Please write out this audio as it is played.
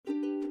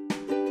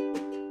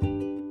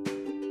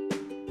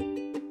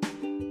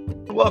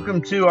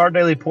Welcome to Our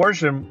Daily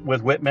Portion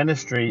with WIT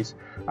Ministries.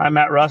 I'm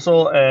Matt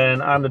Russell,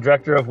 and I'm the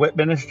director of WIT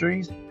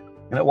Ministries.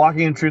 And at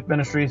Walking in Truth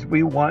Ministries,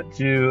 we want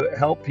to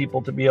help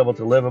people to be able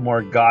to live a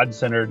more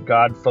God-centered,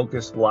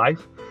 God-focused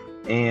life,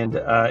 and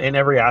in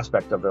every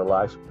aspect of their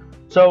life.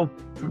 So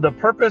the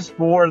purpose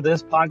for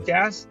this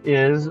podcast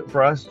is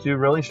for us to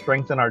really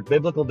strengthen our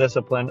biblical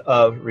discipline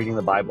of reading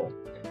the Bible.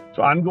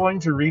 So I'm going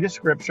to read a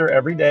scripture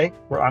every day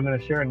where I'm going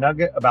to share a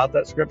nugget about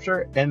that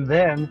scripture, and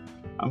then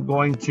I'm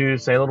going to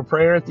say a little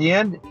prayer at the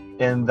end,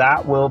 and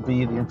that will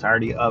be the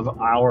entirety of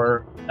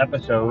our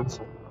episodes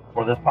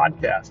for this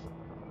podcast.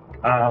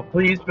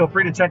 Please feel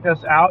free to check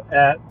us out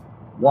at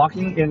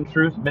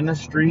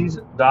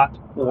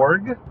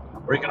walkingintruthministries.org,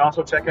 or you can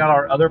also check out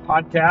our other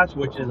podcast,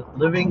 which is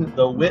Living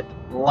the WIT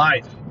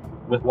Life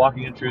with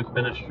Walking in Truth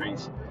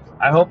Ministries.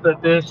 I hope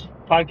that this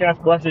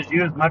podcast blesses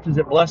you as much as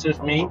it blesses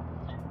me,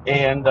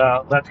 and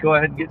let's go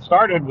ahead and get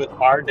started with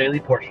our daily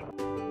portion.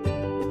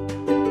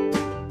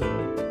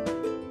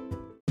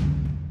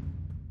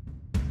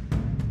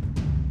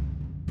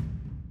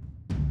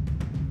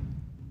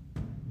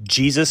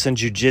 Jesus and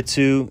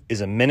Jiu-Jitsu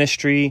is a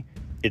ministry,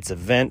 it's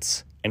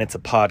events, and it's a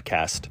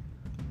podcast,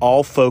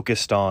 all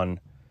focused on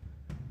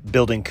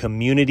building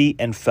community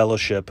and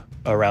fellowship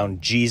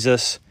around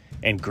Jesus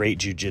and great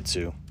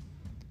Jiu-Jitsu.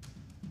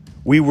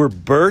 We were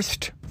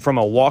birthed from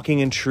a Walking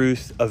in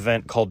Truth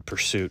event called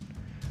Pursuit.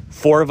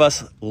 4 of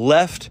us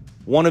left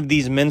one of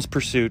these men's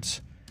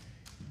pursuits,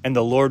 and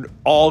the Lord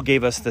all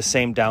gave us the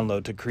same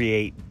download to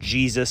create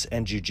Jesus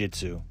and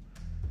Jiu-Jitsu.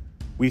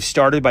 We've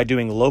started by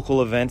doing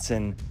local events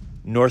in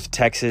North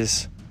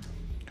Texas.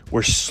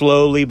 We're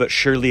slowly but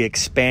surely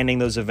expanding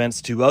those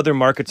events to other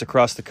markets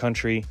across the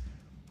country,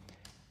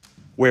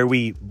 where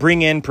we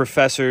bring in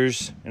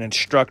professors and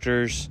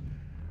instructors.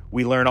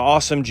 We learn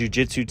awesome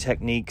jiu-jitsu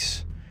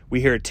techniques.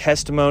 We hear a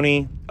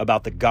testimony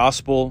about the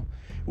gospel.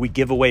 We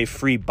give away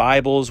free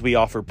Bibles. We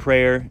offer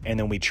prayer, and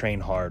then we train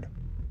hard.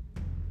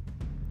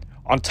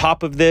 On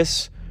top of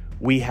this,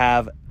 we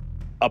have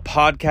a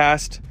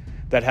podcast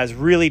that has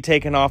really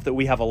taken off that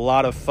we have a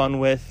lot of fun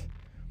with.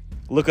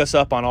 Look us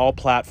up on all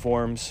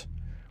platforms.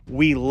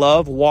 We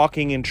love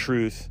Walking in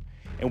Truth,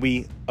 and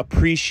we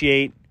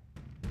appreciate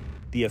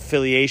the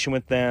affiliation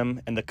with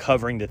them and the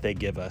covering that they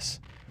give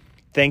us.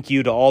 Thank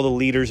you to all the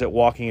leaders at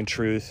Walking in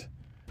Truth.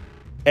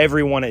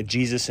 Everyone at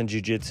Jesus and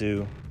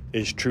Jiu-Jitsu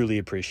is truly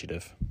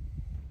appreciative.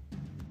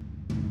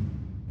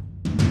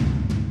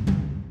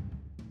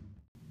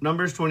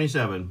 Numbers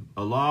 27,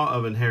 a law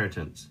of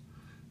inheritance.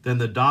 Then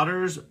the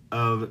daughters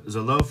of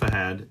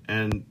Zelophehad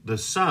and the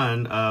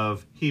son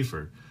of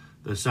Hepher,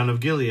 the son of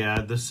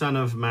Gilead, the son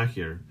of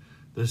Machir,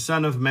 the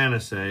son of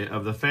Manasseh,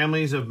 of the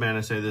families of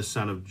Manasseh, the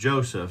son of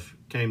Joseph,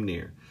 came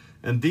near.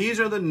 And these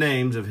are the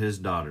names of his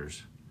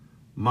daughters: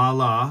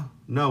 Mahlah,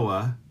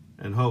 Noah,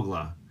 and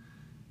Hoglah,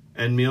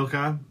 and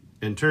Milcah,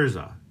 and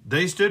Tirzah.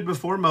 They stood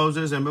before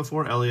Moses and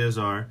before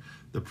Eleazar,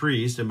 the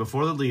priest, and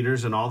before the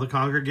leaders and all the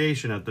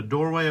congregation at the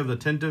doorway of the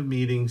tent of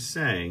meeting,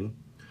 saying,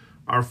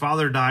 Our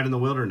father died in the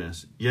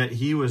wilderness, yet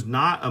he was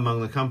not among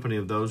the company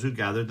of those who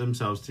gathered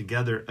themselves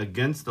together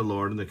against the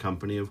Lord in the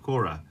company of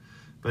Korah.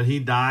 But he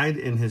died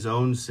in his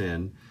own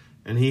sin,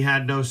 and he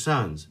had no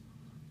sons.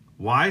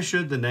 Why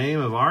should the name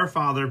of our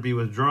father be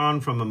withdrawn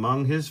from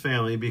among his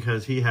family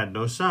because he had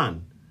no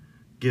son?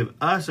 Give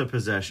us a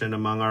possession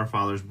among our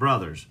father's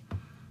brothers.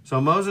 So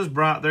Moses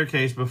brought their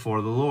case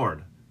before the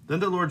Lord.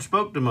 Then the Lord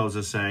spoke to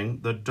Moses, saying,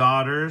 The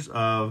daughters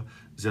of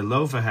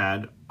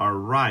Zelophehad are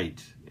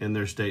right in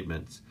their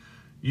statements.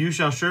 You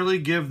shall surely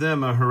give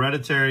them a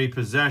hereditary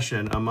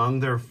possession among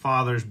their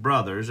father's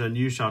brothers, and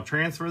you shall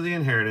transfer the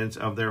inheritance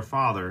of their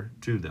father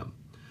to them.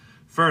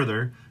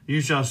 Further, you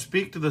shall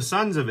speak to the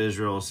sons of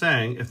Israel,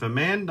 saying, If a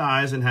man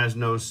dies and has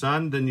no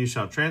son, then you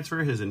shall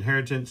transfer his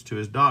inheritance to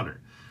his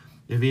daughter.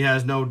 If he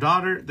has no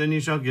daughter, then you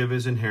shall give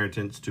his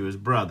inheritance to his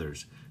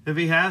brothers. If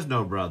he has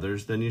no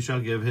brothers, then you shall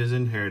give his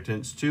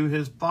inheritance to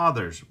his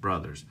father's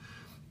brothers.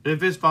 If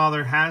his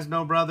father has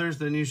no brothers,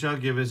 then you shall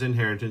give his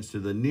inheritance to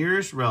the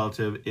nearest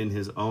relative in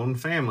his own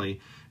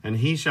family, and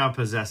he shall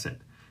possess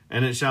it.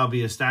 And it shall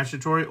be a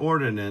statutory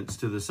ordinance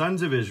to the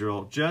sons of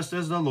Israel, just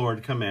as the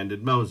Lord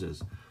commanded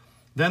Moses.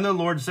 Then the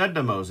Lord said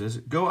to Moses,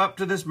 Go up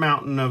to this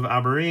mountain of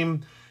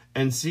Abarim,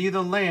 and see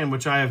the land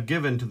which I have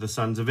given to the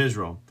sons of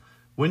Israel.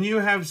 When you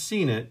have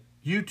seen it,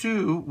 you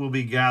too will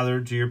be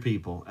gathered to your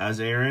people, as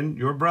Aaron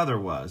your brother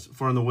was.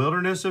 For in the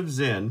wilderness of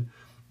Zin,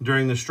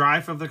 during the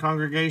strife of the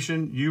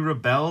congregation, you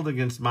rebelled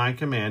against my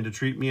command to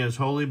treat me as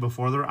holy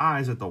before their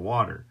eyes at the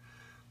water.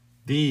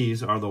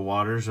 These are the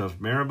waters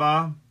of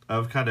Meribah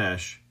of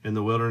Kadesh in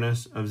the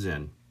wilderness of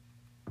Zin.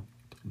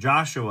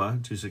 Joshua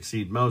to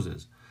succeed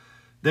Moses.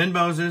 Then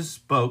Moses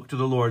spoke to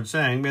the Lord,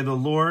 saying, May the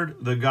Lord,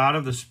 the God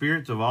of the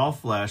spirits of all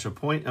flesh,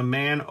 appoint a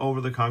man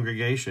over the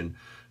congregation,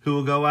 who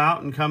will go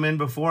out and come in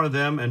before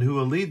them, and who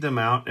will lead them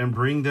out and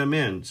bring them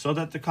in, so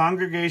that the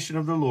congregation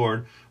of the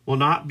Lord will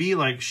not be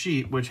like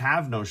sheep which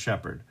have no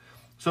shepherd.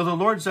 So the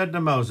Lord said to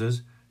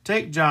Moses,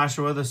 Take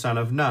Joshua the son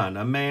of Nun,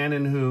 a man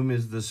in whom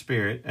is the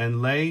Spirit,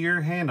 and lay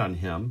your hand on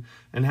him,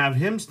 and have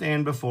him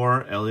stand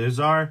before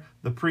Eleazar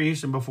the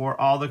priest and before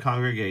all the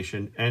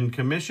congregation, and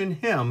commission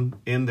him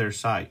in their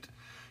sight.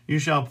 You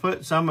shall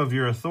put some of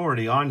your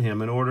authority on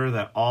him in order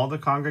that all the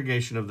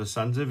congregation of the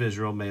sons of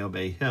Israel may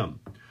obey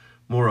him.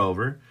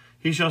 Moreover,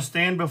 he shall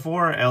stand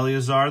before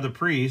Eleazar the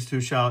priest,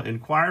 who shall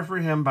inquire for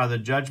him by the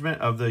judgment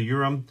of the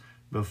Urim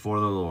before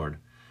the Lord.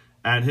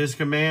 At his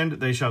command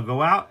they shall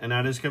go out, and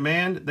at his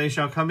command they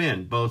shall come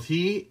in, both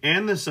he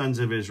and the sons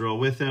of Israel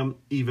with him,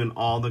 even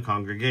all the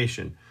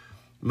congregation.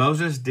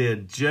 Moses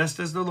did just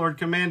as the Lord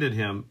commanded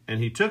him, and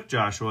he took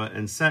Joshua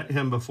and set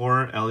him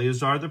before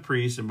Eleazar the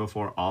priest and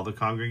before all the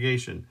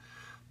congregation.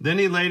 Then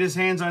he laid his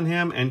hands on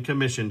him and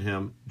commissioned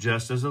him,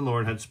 just as the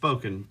Lord had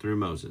spoken through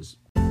Moses.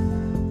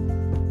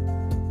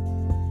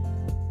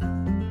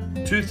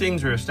 Two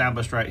things are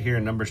established right here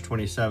in Numbers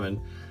 27.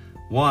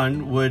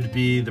 One would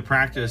be the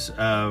practice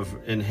of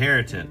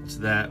inheritance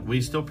that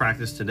we still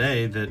practice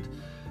today, that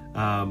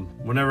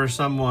whenever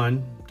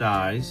someone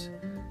dies,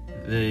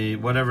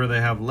 whatever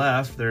they have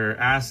left, their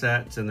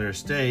assets and their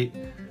estate,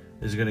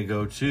 is going to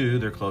go to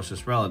their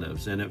closest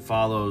relatives. And it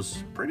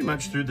follows pretty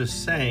much through the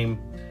same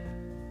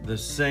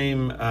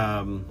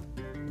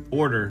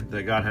order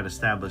that God had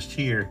established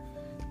here.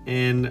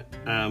 And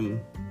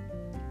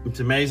it's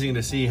amazing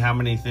to see how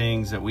many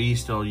things that we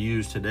still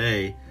use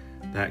today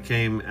that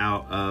came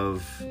out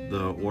of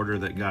the order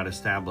that God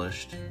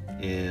established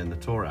in the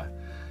Torah.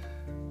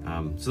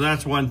 So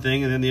that's one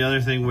thing. And then the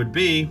other thing would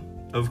be,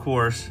 of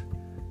course,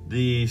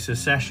 the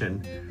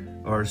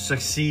succession or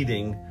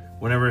succeeding.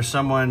 Whenever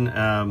someone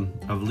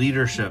of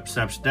leadership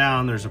steps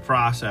down, there's a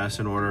process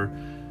in order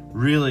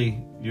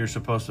really you're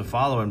supposed to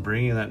follow in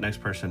bringing that next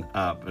person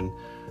up. And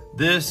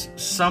this,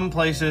 some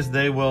places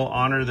they will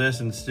honor this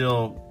and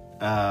still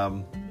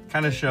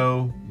kind of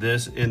show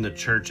this in the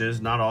churches.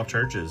 Not all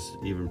churches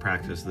even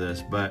practice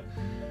this, but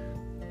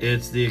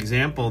it's the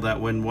example that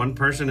when one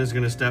person is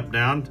going to step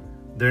down,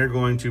 they're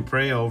going to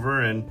pray over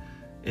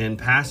and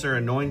pass their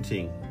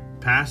anointing,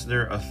 pass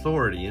their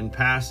authority, and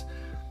pass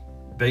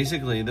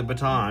basically the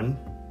baton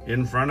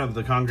in front of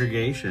the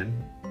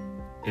congregation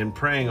in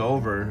praying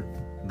over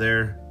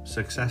their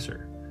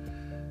successor.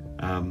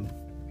 An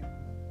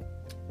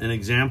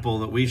example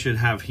that we should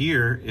have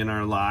here in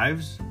our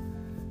lives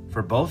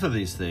for both of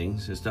these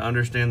things is to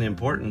understand the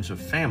importance of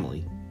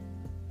family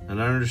and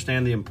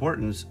understand the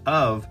importance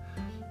of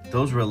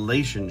those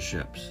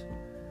relationships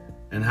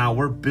and how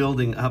we're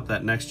building up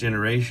that next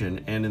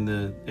generation. And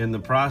in the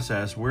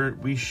process,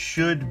 we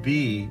should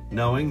be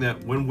knowing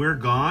that when we're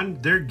gone,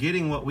 they're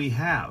getting what we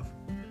have.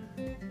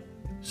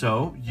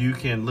 So you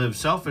can live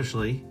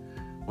selfishly,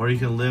 or you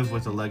can live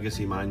with a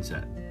legacy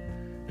mindset.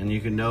 And you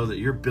can know that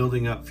you're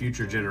building up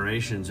future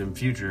generations and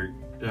future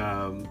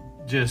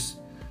just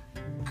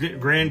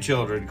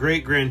grandchildren,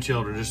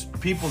 great-grandchildren, just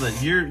people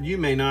that you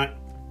may not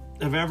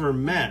have ever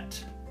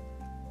met,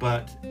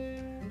 but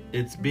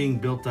it's being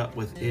built up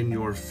within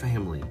your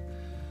family.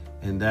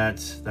 And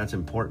that's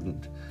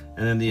important.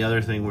 And then the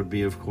other thing would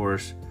be, of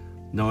course,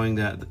 knowing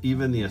that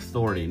even the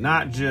authority,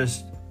 not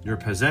just your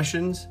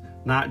possessions,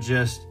 not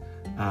just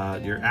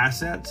your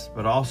assets,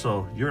 but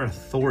also your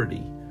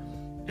authority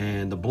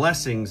and the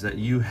blessings that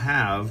you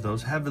have,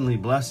 those heavenly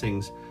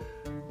blessings,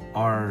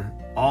 are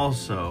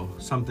also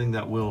something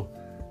that will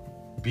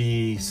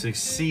be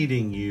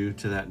succeeding you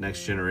to that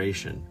next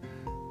generation.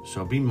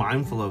 So be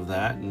mindful of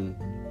that and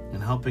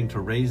helping to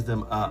raise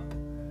them up.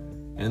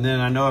 And then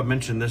I know I've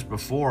mentioned this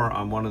before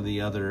on one of the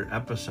other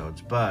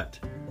episodes, but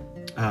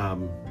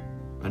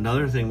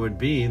another thing would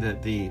be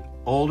that the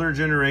older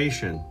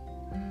generation,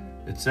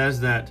 it says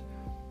that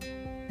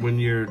when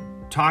you're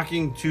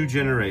talking to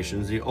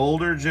generations, the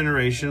older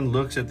generation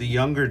looks at the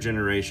younger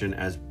generation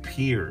as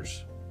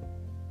peers.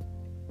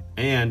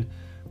 And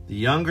the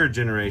younger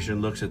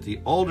generation looks at the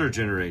older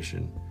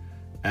generation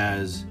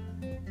as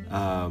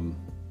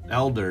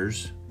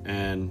elders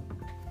and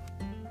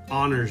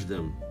honors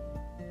them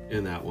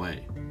in that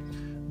way.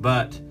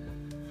 But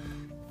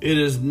it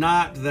is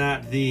not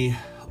that the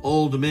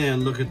old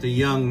men look at the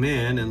young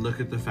men and look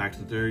at the fact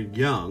that they're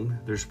young.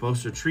 They're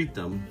supposed to treat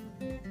them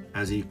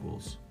as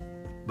equals.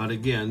 But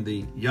again,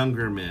 the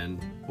younger men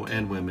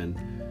and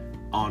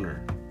women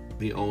honor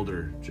the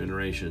older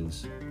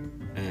generations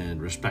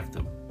and respect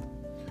them.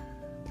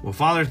 Well,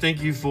 Father,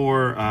 thank you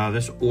for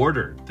this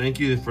order. Thank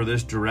you for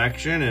this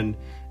direction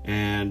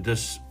and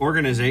this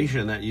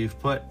organization that you've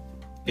put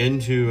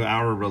into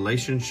our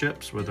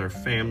relationships with our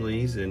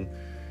families, and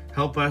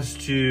help us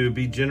to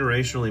be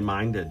generationally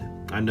minded.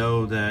 I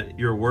know that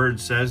your word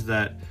says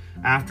that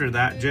after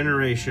that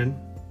generation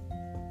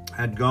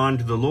had gone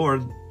to the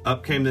Lord,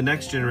 up came the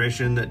next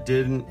generation that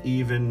didn't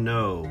even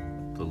know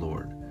the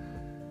Lord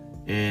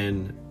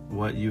and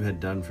what you had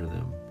done for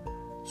them.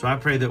 So I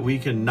pray that we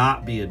can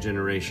not be a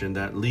generation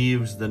that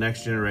leaves the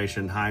next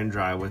generation high and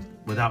dry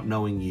without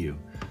knowing you.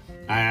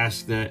 I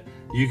ask that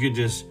you could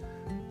just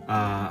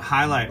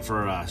highlight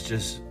for us,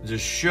 just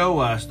show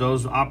us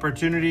those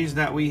opportunities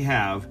that we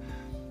have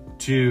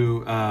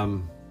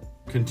to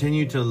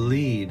continue to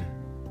lead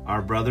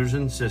our brothers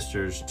and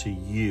sisters to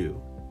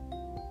you.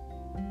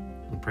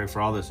 We pray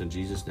for all this in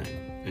Jesus' name.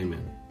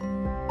 Amen.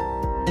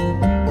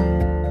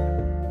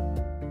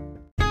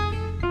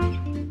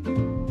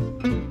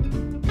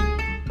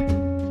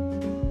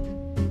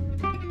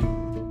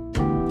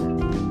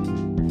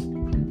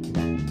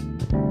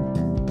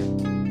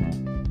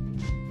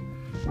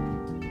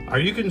 Are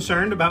you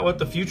concerned about what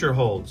the future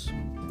holds?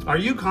 Are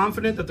you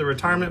confident that the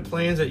retirement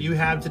plans that you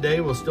have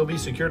today will still be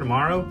secure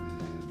tomorrow?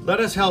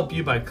 Let us help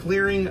you by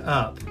clearing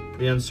up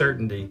the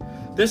uncertainty.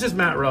 This is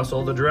Matt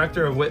Russell, the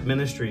director of WIT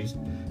Ministries.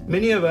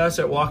 Many of us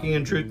at Walking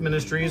in Truth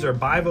Ministries are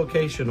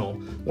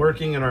bivocational,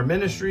 working in our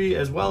ministry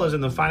as well as in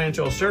the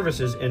financial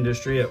services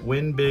industry at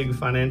Win Big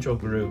Financial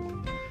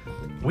Group.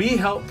 We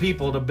help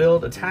people to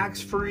build a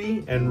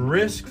tax-free and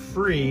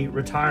risk-free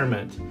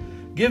retirement.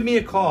 Give me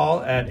a call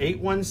at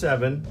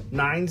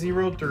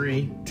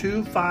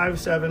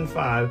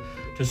 817-903-2575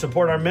 to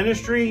support our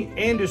ministry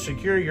and to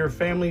secure your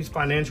family's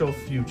financial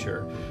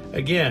future.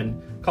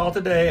 Again, call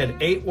today at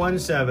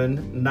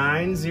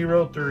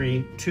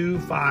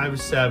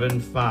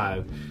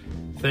 817-903-2575.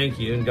 Thank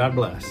you and God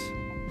bless.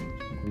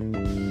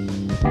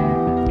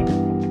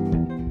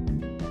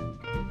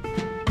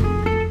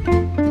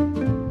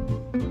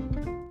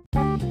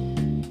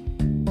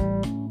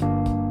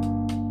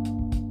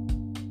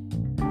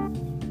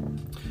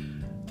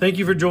 Thank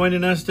you for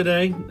joining us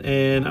today,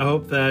 and I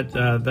hope that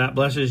that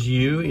blesses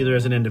you either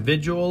as an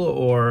individual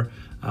or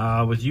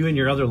with you and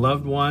your other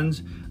loved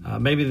ones.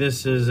 Maybe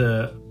this is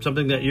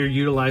something that you're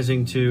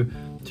utilizing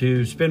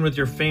to spend with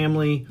your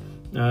family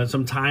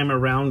some time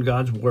around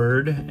God's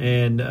Word,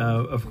 and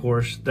of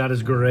course, that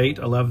is great.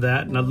 I love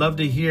that, and I'd love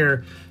to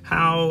hear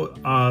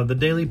how the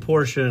Daily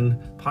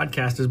Portion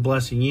podcast is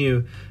blessing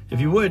you. If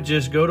you would,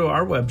 just go to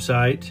our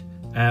website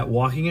at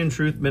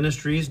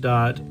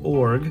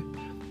walkingintruthministries.org.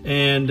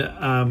 And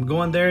go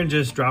on there and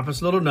just drop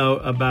us a little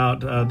note about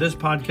this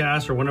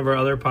podcast or one of our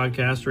other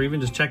podcasts, or even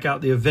just check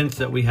out the events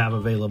that we have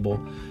available.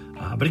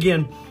 But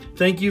again,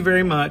 thank you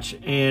very much,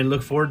 and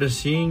look forward to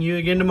seeing you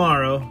again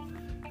tomorrow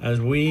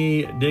as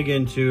we dig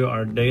into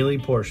our daily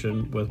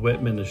portion with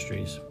WIT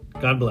Ministries.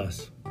 God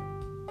bless.